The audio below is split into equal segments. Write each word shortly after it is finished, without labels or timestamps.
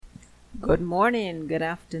Good morning, good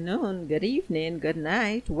afternoon, good evening, good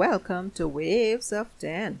night. Welcome to Waves of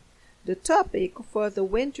 10. The topic for the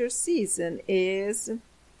winter season is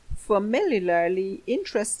familiarly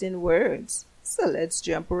interesting words. So let's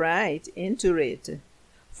jump right into it.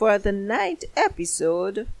 For the ninth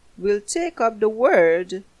episode, we'll take up the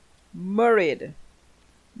word myriad.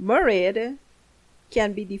 Myriad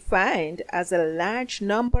can be defined as a large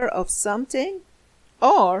number of something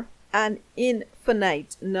or an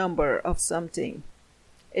infinite number of something.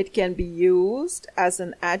 It can be used as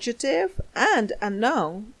an adjective and a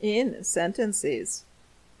noun in sentences.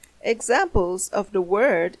 Examples of the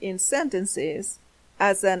word in sentences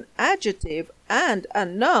as an adjective and a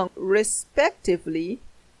noun respectively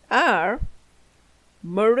are: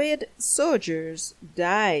 myriad soldiers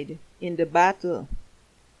died in the battle,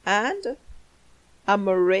 and a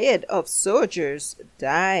myriad of soldiers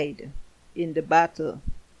died in the battle.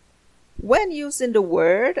 When using the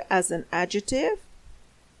word as an adjective,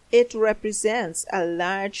 it represents a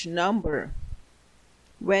large number.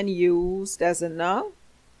 When used as a noun,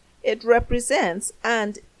 it represents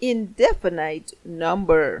an indefinite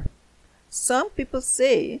number. Some people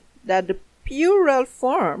say that the plural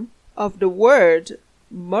form of the word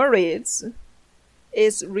myriads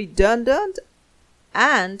is redundant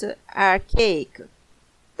and archaic.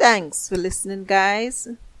 Thanks for listening, guys.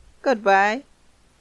 Goodbye.